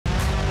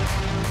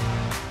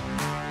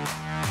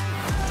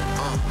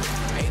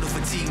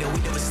we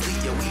never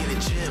sleep, yeah, we in the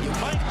gym.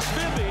 Mike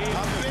Bibby,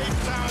 a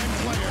big-time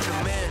player.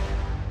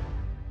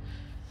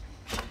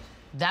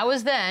 That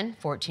was then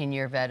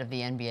 14-year vet of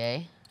the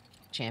NBA,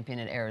 champion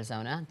at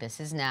Arizona.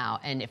 This is now.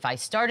 And if I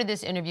started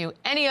this interview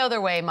any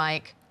other way,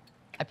 Mike,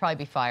 I'd probably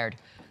be fired.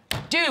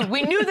 Dude,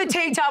 we knew the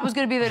tank top was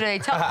going to be the day.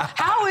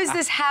 How is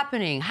this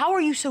happening? How are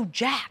you so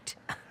jacked?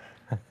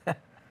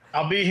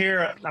 I'll be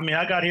here. I mean,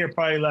 I got here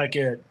probably like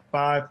at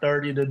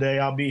 5:30 today.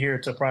 I'll be here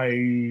till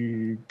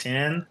probably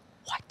 10.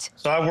 What?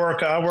 So I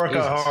work out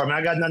hard. Man,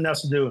 I got nothing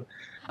else to do.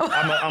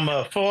 I'm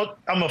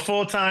a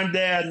full-time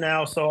dad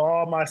now, so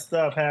all my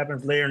stuff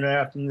happens later in the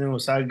afternoon.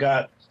 So I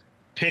got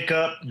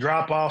pickup,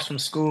 drop-offs from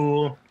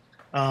school,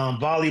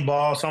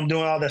 volleyball. So I'm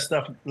doing all that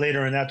stuff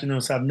later in the afternoon.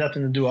 So I have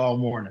nothing to do all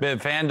morning.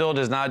 Bib, FanDuel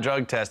does not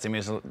drug testing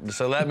me, so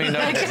let me know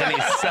if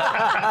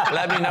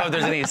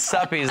there's any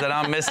suppies that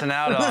I'm missing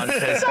out on.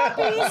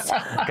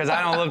 Because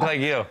I don't look like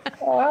you.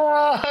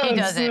 He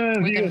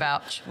doesn't. We can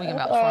vouch. We can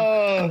vouch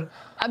for him.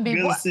 Good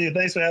to see you.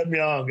 Thanks for having me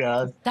on,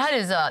 guys. That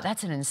is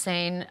that's an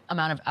insane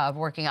amount of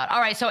working out. All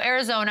right, so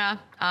Arizona,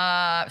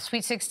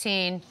 Sweet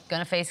 16,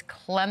 gonna face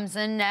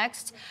Clemson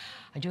next.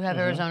 I do have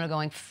Arizona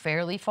going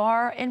fairly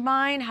far in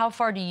mind. How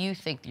far do you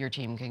think your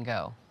team can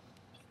go?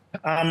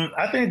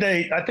 I think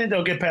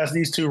they'll get past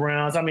these 2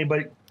 rounds. I mean,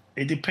 but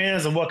it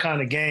depends on what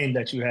kind of game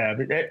that you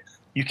have.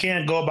 You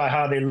can't go by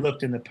how they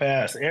looked in the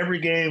past. Every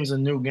game is a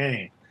new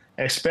game.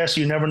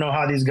 Especially, you never know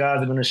how these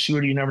guys are going to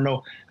shoot. You never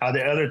know how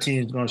the other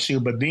team is going to shoot.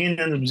 But being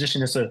in the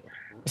position, it's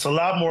a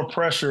lot more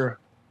pressure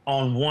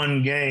on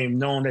one game,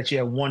 knowing that you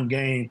have one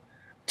game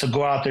to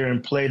go out there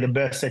and play the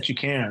best that you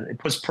can. It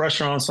puts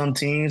pressure on some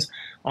teams,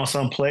 on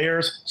some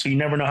players, so you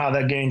never know how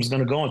that game is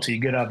going to go until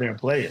you get out there and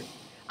play it.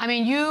 I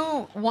mean,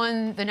 you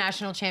won the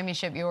national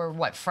championship your,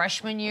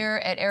 freshman year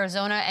at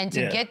Arizona? And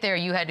to get there,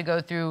 you had to go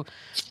through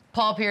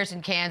Paul Pierce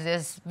in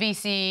Kansas,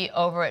 VC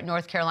over at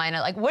North Carolina.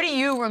 Like, what do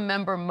you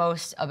remember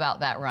most about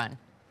that run?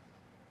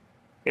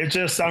 I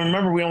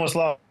remember we almost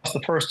lost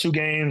the first 2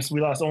 games.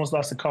 We almost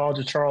lost to College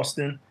of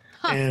Charleston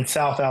and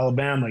South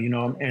Alabama,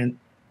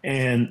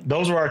 and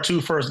those were our 2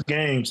 first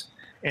games.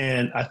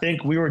 And I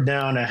think we were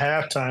down at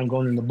halftime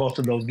going into both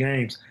of those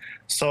games.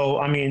 So,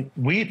 I mean,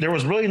 there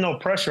was really no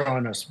pressure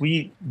on us.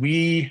 We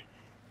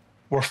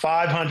were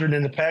 500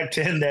 in the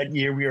Pac-10 that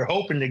year. We were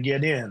hoping to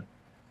get in,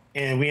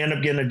 and we ended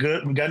up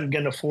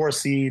getting a 4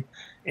 seed,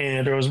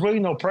 and there was really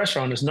no pressure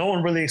on us. No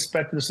one really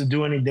expected us to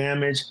do any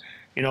damage.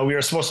 We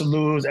were supposed to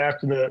lose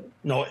after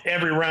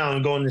every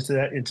round going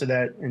into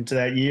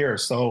that year.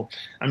 So,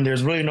 I mean,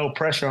 there's really no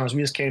pressure on us.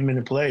 We just came in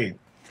and played.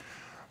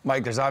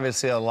 Mike, there's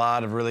obviously a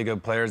lot of really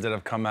good players that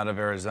have come out of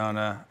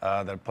Arizona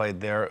that have played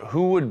there.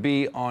 Who would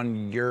be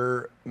on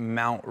your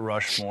Mount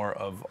Rushmore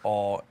of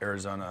all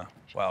Arizona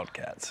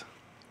Wildcats?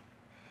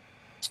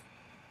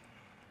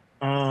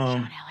 Sean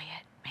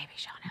Elliott. Maybe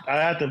Sean Elliott.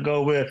 I have to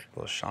go with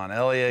Sean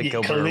Elliott,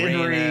 Gilbert Khalid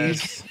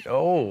Arenas.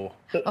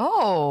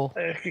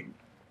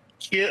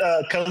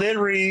 Khalid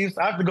Reeves.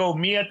 I have to go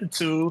me at the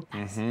 2.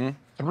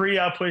 3,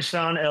 I'll put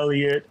Sean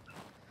Elliott.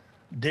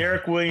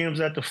 Derek Williams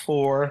at the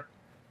 4.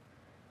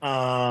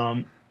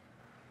 And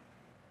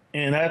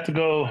I have to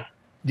go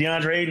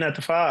DeAndre Ayton at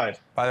the 5.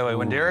 By the way,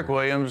 when Derek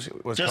Williams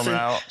was coming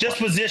out, just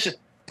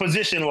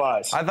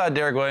position-wise, I thought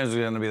Derek Williams was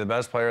going to be the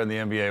best player in the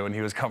NBA when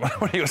he was coming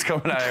out of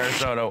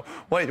Arizona.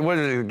 What was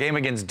it, a game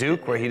against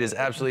Duke where he just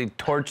absolutely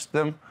torched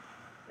them?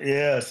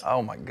 Yes.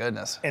 Oh my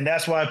goodness. And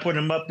that's why I put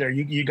him up there.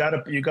 You got to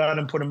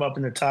put him up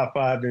in the top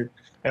 5 to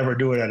ever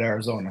do it at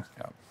Arizona.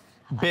 Yeah.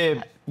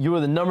 Bib, you were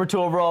the #2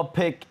 overall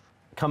pick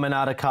coming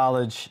out of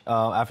college.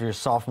 After your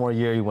sophomore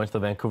year, you went to the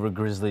Vancouver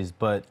Grizzlies,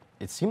 but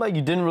it seemed like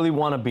you didn't really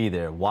want to be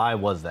there. Why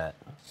was that?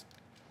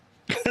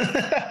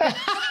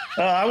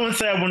 I wouldn't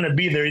say I wanted to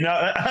be there.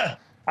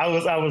 I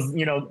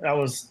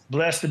was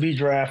blessed to be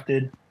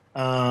drafted.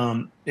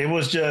 It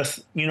was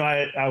just,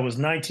 I was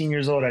 19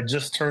 years old. I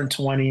just turned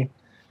 20.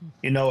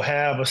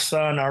 Have a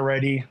son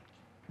already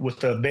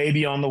with a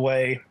baby on the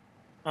way.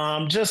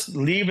 Just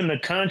leaving the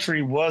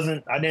country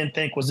I didn't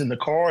think was in the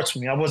cards for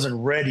me. I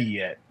wasn't ready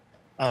yet.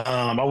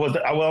 I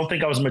don't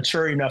think I was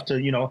mature enough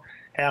to,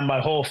 have my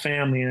whole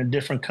family in a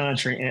different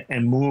country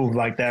and move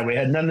like that. It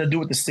had nothing to do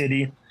with the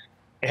city.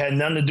 It had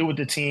nothing to do with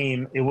the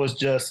team. It was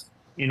just,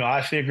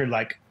 I figured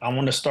like I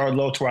want to start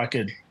low to where I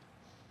could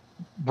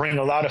bring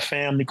a lot of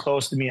family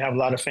close to me, have a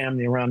lot of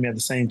family around me at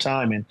the same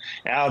time. And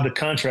out of the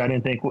country, I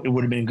didn't think it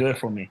would have been good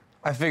for me.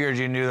 I figured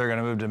you knew they were going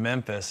to move to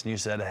Memphis, and you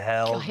said,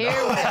 hell no.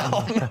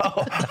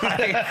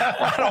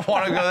 I don't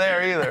want to go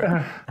there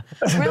either.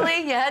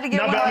 Really? You had to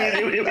get one? I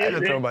had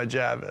to throw my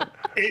jab in.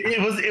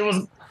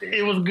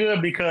 It was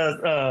good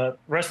because,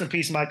 rest in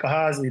peace, Michael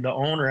Hosley, the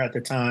owner at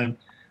the time,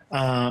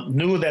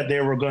 knew that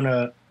they were going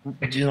to,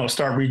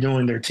 start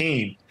redoing their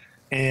team.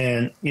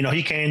 And,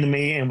 he came to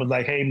me and was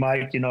like, hey,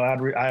 Mike,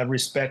 I have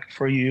respect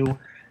for you.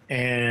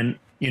 And,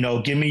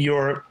 give me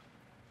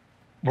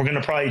we're going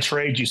to probably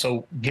trade you.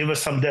 So give us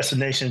some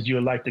destinations you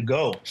would like to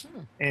go.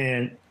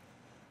 And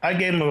I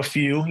gave him a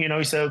few. He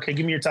said, okay,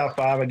 give me your top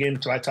 5. I gave him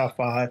my top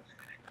 5.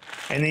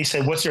 And then he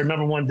said, what's your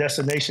 #1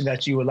 destination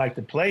that you would like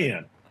to play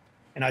in?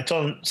 And I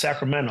told him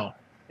Sacramento.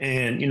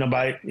 And,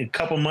 by a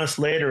couple months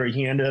later,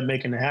 he ended up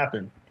making it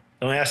happen.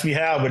 Don't ask me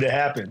how, but it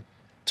happened.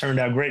 Turned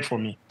out great for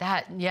me.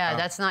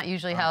 That's not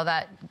usually how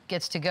that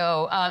gets to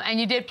go. And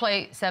you did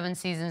play 7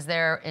 seasons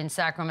there in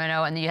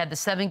Sacramento, and then you had the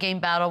 7-game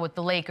battle with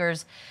the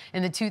Lakers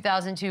in the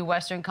 2002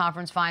 Western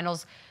Conference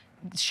Finals.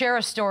 Share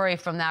a story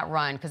from that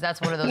run, because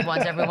that's one of those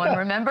ones everyone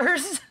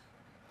remembers.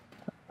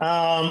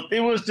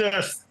 It was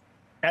just,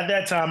 at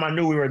that time, I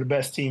knew we were the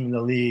best team in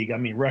the league. I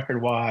mean,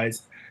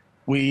 record-wise,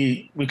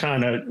 we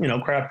kind of,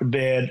 crapped the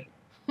bed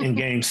in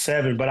Game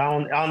 7, but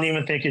I don't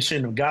even think it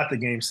shouldn't have got to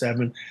Game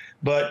 7.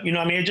 But,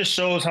 it just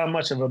shows how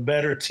much of a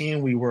better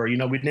team we were.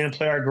 We didn't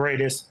play our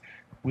greatest.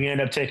 We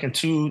ended up taking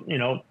two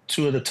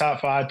of the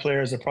top 5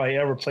 players that probably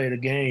ever played a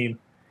game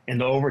in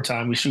the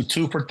overtime. We shoot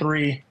 2 for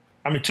 13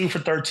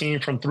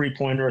 from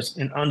three-pointers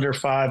and under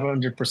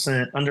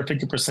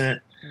 50%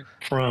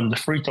 from the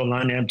free throw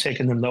line, and I'm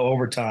taking them to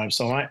overtime.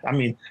 So,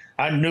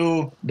 I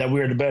knew that we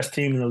were the best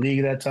team in the league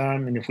at that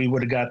time, and if we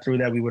would have got through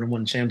that, we would have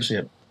won the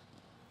championship.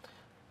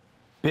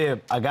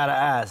 Bib, I got to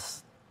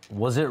ask,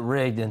 was it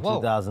rigged in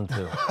 2002?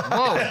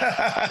 Whoa.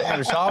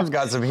 Damn, Sean's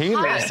got some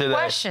heaters today.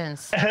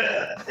 Questions.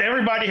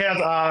 Everybody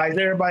has eyes.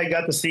 Everybody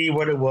got to see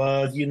what it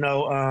was,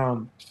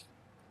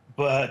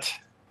 but,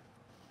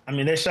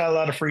 they shot a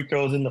lot of free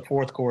throws in the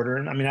fourth quarter.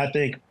 And, I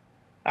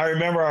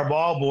remember our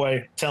ball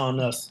boy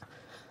telling us,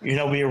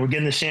 we were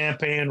getting the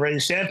champagne ready.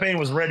 The champagne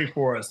was ready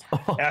for us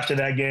after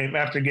that game,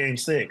 after Game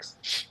 6.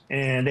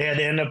 And they had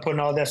to end up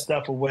putting all that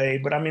stuff away.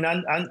 But,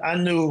 I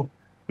knew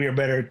we were a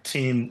better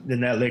team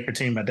than that Laker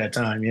team at that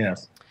time,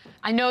 yes.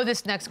 I know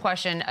this next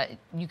question,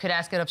 you could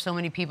ask it of so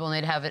many people and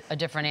they'd have a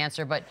different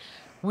answer, but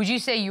would you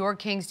say your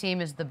Kings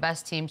team is the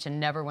best team to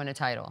never win a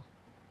title?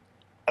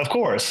 Of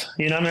course.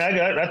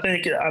 I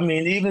think,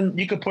 even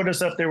you could put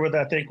us up there with,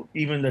 I think,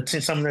 even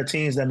some of the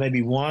teams that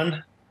maybe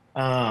won.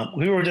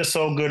 We were just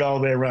so good all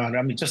the way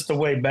around. Just the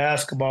way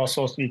basketball is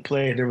supposed to be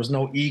played. There was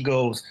no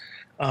egos.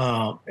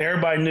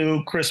 Everybody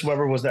knew Chris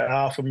Webber was the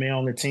alpha male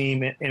on the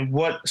team. And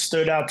what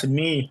stood out to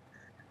me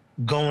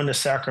going to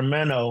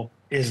Sacramento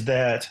is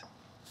that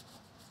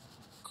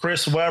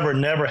Chris Webber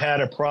never had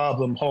a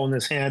problem holding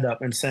his hand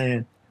up and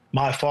saying,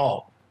 my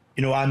fault.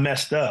 I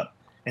messed up.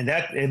 And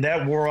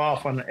that wore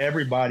off on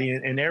everybody,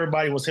 and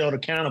everybody was held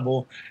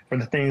accountable for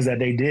the things that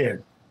they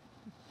did.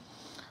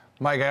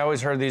 Mike, I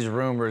always heard these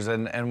rumors,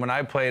 and when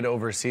I played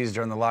overseas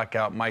during the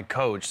lockout, my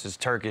coach, this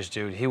Turkish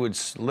dude, he would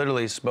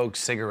literally smoke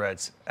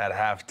cigarettes at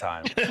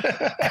halftime.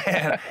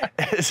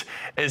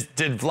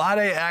 Did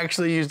Vlade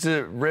actually used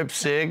to rip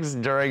cigs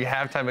during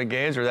halftime of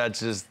games, or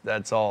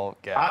that's all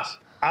gas?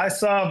 I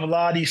saw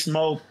Vlade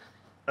smoke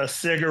a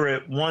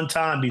cigarette one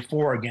time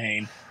before a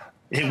game.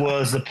 It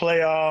was the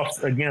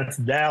playoffs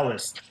against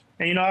Dallas.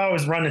 And, I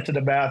always run into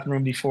the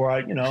bathroom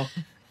before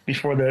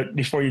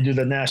before you do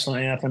the national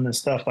anthem and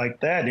stuff like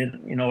that.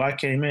 And, I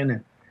came in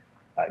and,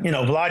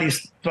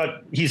 Vlade's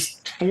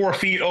he's 4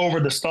 feet over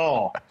the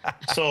stall.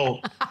 So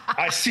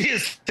I see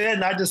his head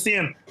and I just see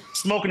him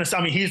smoking this.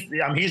 He's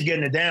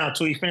getting it down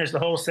till he finished the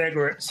whole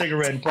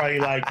cigarette in probably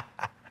like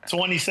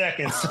 20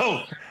 seconds.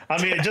 So,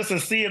 just to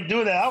see him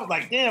do that, I was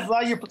like, damn,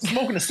 Vlade, you're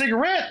smoking a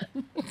cigarette.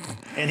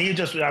 And he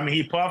just,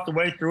 he puffed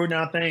away through it and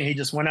everything. He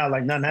just went out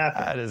like nothing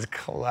happened. That is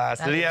class.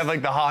 Did he have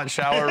like the hot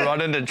shower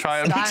running to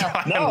try and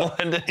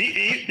blend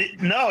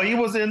it? No, he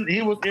was in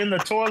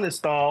the toilet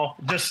stall,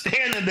 just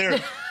standing there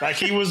like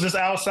he was just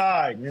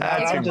outside.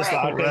 I'm just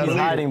like, he's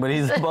hiding, but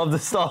he's above the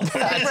stall.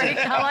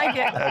 I like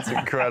it. That's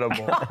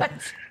incredible.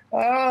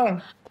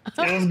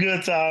 It was a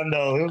good time,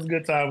 though. It was a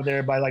good time with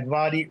everybody. Like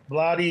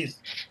Vlade's,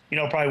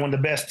 probably one of the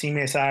best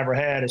teammates I ever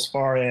had. As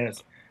far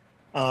as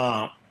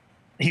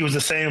he was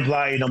the same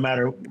Vlade no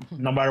matter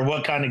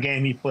what kind of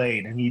game he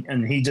played,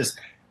 and he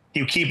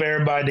would keep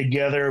everybody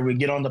together. We'd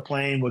get on the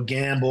plane, would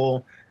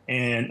gamble,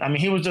 and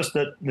he was just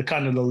the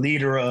kind of the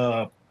leader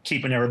of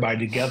keeping everybody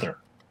together.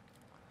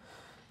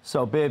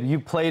 So, Bib,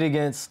 you played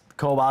against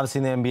Kobe,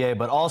 obviously in the NBA,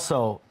 but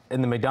also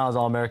in the McDonald's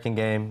All-American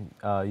game.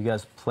 You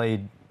guys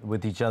played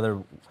with each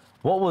other.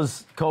 What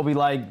was Kobe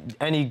like?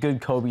 Any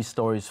good Kobe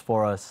stories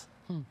for us?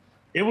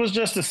 It was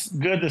just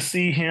good to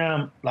see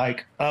him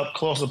like up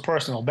close and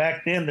personal.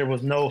 Back then, there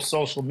was no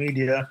social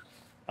media.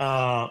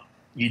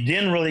 You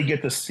didn't really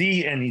get to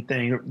see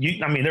anything.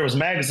 There was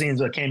magazines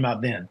that came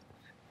out then,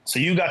 so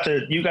you got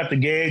to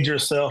gauge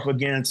yourself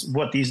against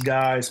what these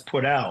guys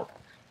put out,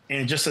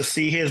 and just to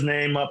see his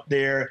name up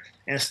there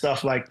and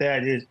stuff like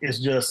that is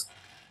just.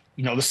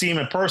 To see him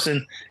in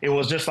person, it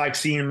was just like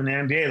seeing him in the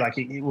NBA. Like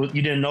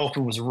you didn't know if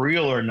it was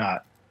real or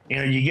not.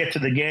 You get to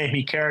the game,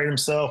 he carried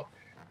himself,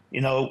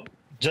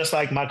 just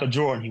like Michael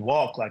Jordan. He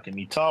walked like him,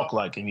 he talked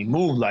like him, he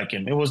moved like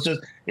him. It was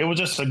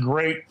just a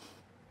great,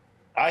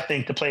 I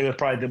think, to play with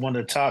probably one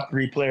of the top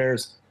 3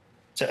 players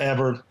to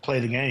ever play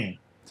the game.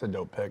 It's a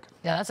dope pick.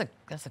 Yeah,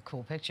 that's a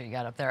cool picture you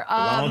got up there.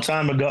 A long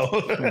time ago.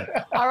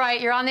 All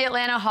right, you're on the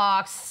Atlanta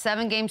Hawks,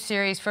 7-game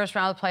series, first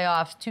round of the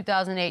playoffs,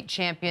 2008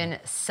 champion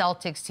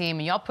Celtics team,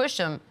 and y'all pushed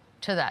them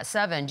to that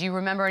 7. Do you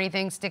remember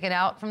anything sticking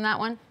out from that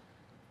one?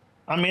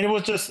 It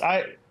was just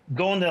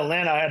going to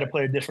Atlanta, I had to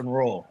play a different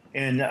role.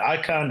 And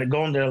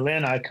going to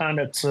Atlanta, I kind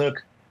of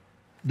took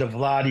the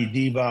Vlade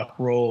Divac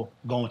role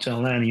going to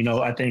Atlanta. You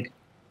know, I think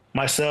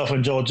myself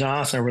and Joe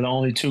Johnson were the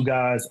only two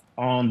guys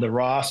on the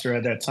roster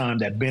at that time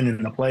that been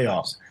in the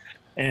playoffs.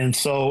 And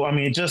so, I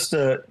mean,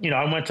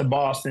 I went to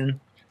Boston.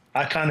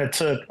 I tried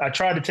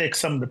to take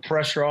some of the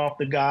pressure off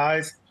the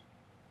guys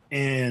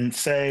and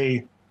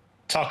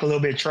talk a little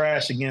bit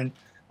trash again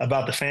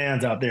about the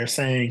fans out there,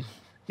 saying,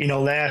 you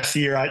know, last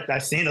year I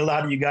seen a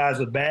lot of you guys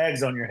with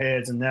bags on your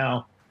heads, and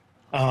now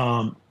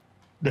the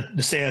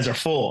stands are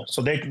full.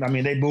 So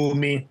they booed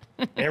me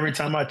every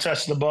time I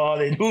touched the ball.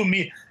 They booed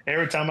me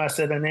every time I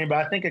said their name.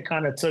 But I think it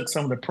kind of took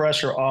some of the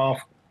pressure off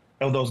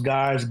of those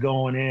guys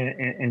going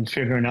in and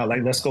figuring out,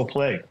 like, let's go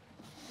play.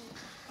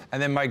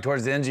 And then, Mike,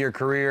 towards the end of your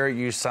career,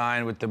 you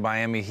signed with the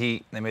Miami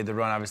Heat. They made the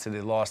run. Obviously, they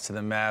lost to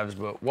the Mavs.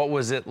 But what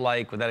was it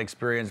like with that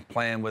experience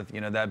playing with,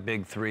 you know, that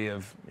big three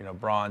of, you know,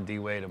 Braun,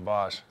 D-Wade, and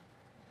Bosh?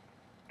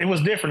 It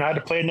was different. I had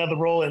to play another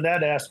role in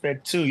that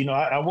aspect, too. You know,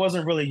 I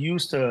wasn't really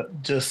used to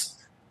just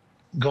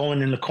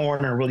going in the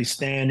corner and really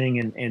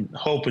standing and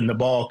hoping the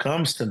ball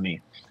comes to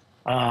me.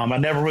 I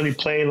never really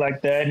played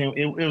like that. And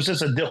it was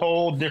just a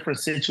whole different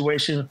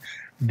situation,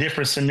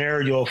 different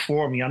scenario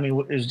for me. I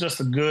mean,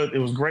 it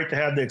was great to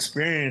have the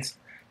experience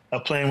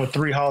of playing with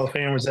three Hall of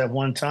Famers at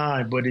one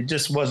time, but it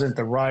just wasn't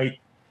the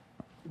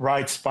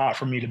right spot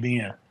for me to be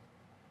in.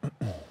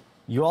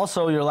 You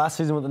also, your last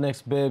season with the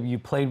Knicks, Bib, you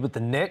played with the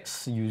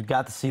Knicks. You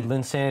got to see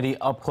LINSANITY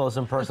up close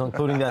and personal,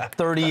 including that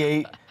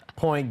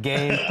 38-point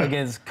game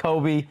against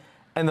Kobe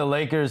and the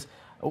Lakers.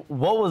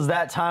 What was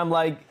that time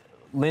like,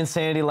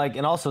 LINSANITY like,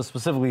 and also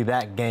specifically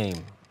that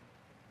game?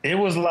 It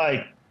was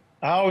like,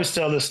 I always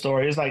tell this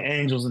story, it's like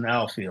angels in the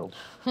outfield.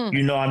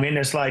 You know what I mean?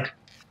 It's like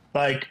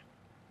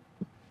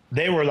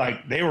they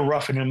were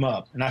roughing him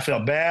up, and I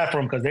felt bad for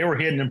him because they were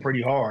hitting him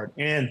pretty hard.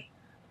 And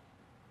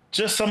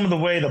just some of the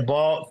way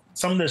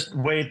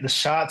the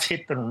shots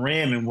hit the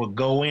rim and would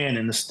go in,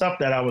 and the stuff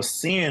that I was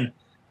seeing,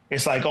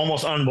 it's like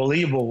almost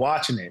unbelievable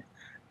watching it.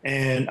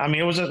 And I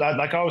mean, it was just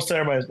like I always tell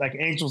everybody, it's like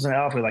angels in the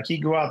outfield. Like, he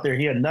grew out there,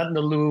 he had nothing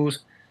to lose.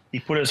 He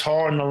put his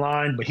heart on the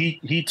line, but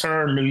he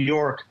turned New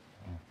York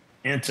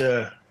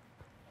into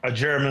a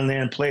Jeremy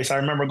Lin place. I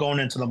remember going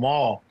into the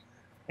mall,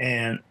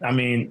 and I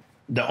mean,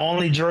 the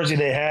only jersey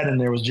they had in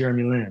there was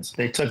Jeremy Lin's.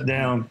 They took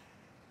down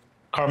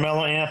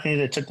Carmelo Anthony,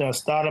 they took down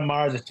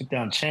Stoudemire's, they took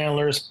down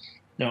Chandler's.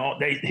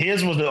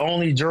 His was the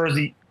only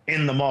jersey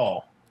in the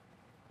mall.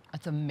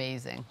 That's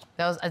amazing.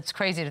 It's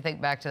crazy to think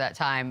back to that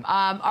time.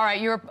 All right,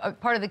 you're a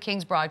part of the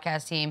Kings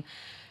broadcast team.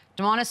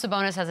 Domantas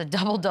Sabonis has a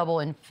double-double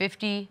in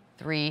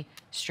 53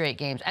 straight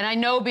games. And I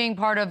know being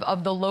part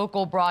of the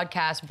local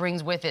broadcast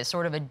brings with it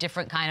sort of a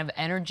different kind of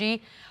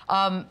energy.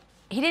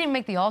 He didn't even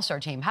make the All-Star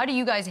team. How do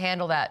you guys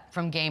handle that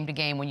from game to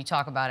game when you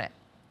talk about it?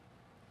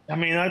 I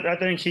mean, I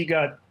think he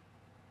got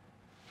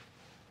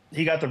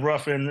the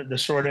rough end, the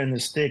short end of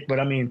the stick. But,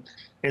 I mean,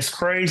 it's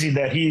crazy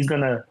that he's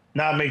going to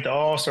not make the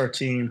All-Star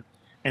team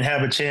and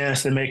have a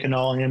chance to make an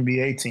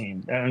All-NBA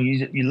team. I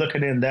mean, you look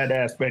at it in that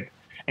aspect,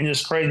 and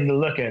it's crazy to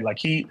look at. Like,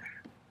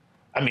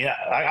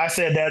 I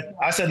said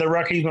the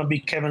record, he's going to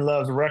beat Kevin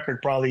Love's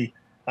record probably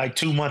like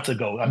 2 months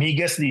ago. I mean,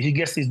 he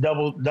gets these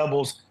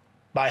doubles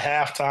by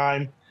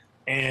halftime,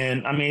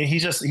 and I mean,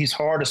 he's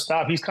hard to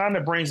stop. He kind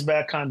of brings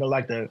back kind of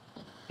like the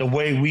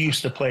way we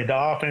used to play. The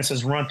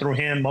offenses run through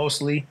him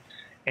mostly,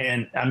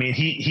 and I mean,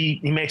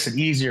 he makes it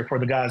easier for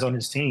the guys on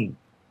his team.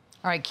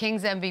 All right,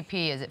 Kings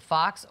MVP, is it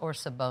Fox or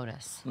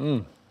Sabonis?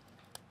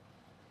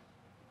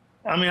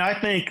 I mean, I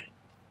think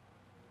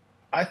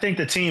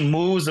the team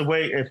moves the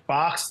way if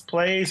Fox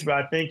plays, but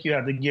I think you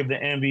have to give the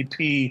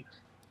MVP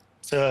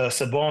to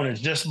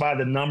Sabonis just by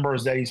the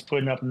numbers that he's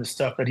putting up and the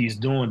stuff that he's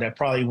doing that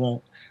probably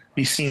won't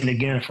be seen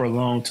again for a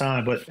long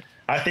time. But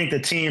I think the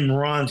team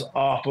runs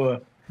off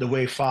of the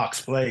way Fox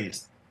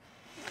plays.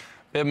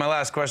 My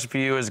last question for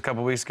you is a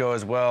couple weeks ago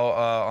as well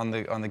on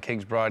the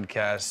Kings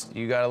broadcast.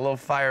 You got a little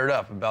fired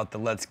up about the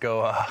let's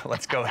go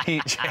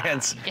Heat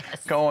chants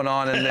Yes. going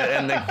on in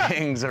the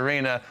Kings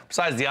arena.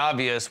 Besides the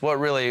obvious, what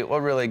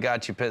really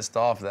got you pissed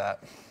off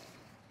that?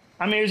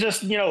 I mean, it's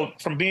just, you know,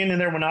 from being in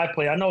there when I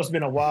play, I know it's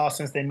been a while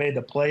since they made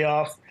the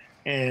playoffs.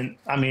 And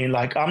I mean,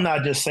 like, I'm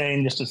not just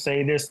saying this to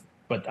say this,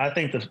 but I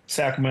think the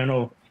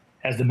Sacramento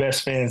has the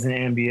best fans in the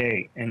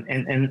NBA.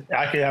 And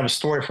I could have a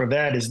story for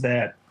that is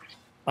that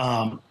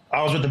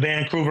I was with the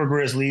Vancouver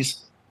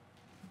Grizzlies.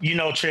 You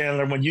know,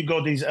 Chandler, when you go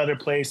to these other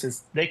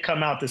places, they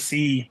come out to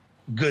see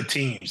good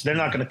teams. They're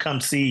not going to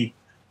come see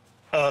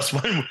us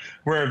when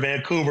we're in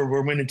Vancouver.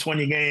 We're winning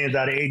 20 games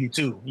out of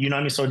 82. You know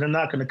what I mean? So they're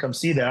not going to come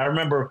see that. I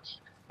remember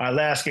our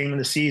last game of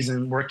the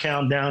season. We're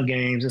counting down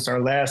games. It's our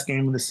last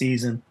game of the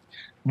season.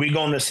 We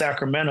go into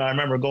Sacramento. I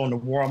remember going to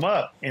warm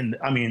up, and,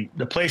 I mean,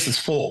 the place is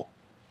full.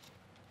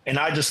 And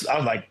I was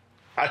like,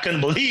 I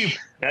couldn't believe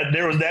that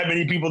there was that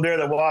many people there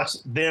that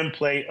watched them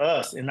play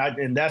us, and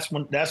that's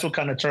what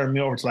kind of turned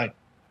me over. It's like,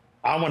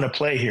 I want to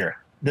play here.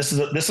 This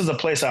is a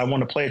place I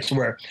want to play to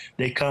where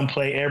they come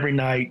play every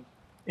night,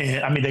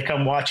 and I mean, they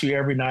come watch you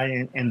every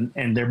night,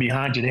 and they're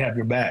behind you. They have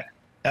your back.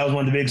 That was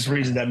one of the biggest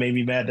reasons that made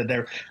me mad, that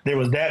there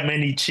was that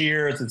many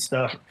cheers and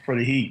stuff for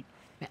the Heat.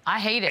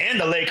 I hate it. And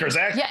the Lakers,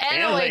 actually. Yeah,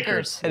 and the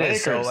Lakers. It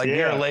is. So, Lakers, like, yeah.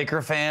 you're a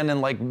Laker fan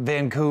in, like,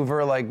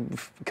 Vancouver. Like,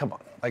 come on.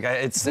 Like,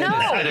 it is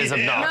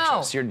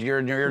obnoxious. No.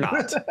 You're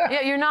not.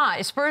 Yeah, you're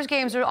not. Spurs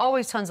games are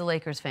always tons of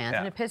Lakers fans,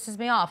 and it pisses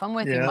me off. I'm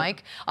with you, Yeah.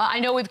 Mike.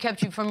 I know we've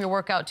kept you from your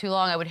workout too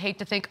long. I would hate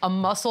to think a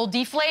muscle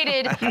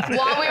deflated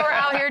while we were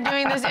out here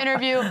doing this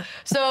interview.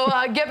 So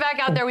get back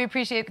out there. We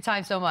appreciate the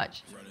time so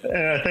much.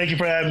 Thank you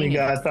for having me,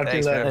 guys. Talk to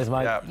you later. Thanks,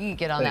 Mike. Yeah. You can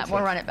get on that.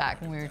 We'll run it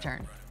back when we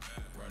return.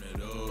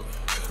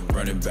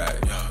 Run it back,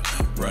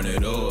 run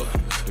it up,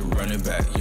 run it back.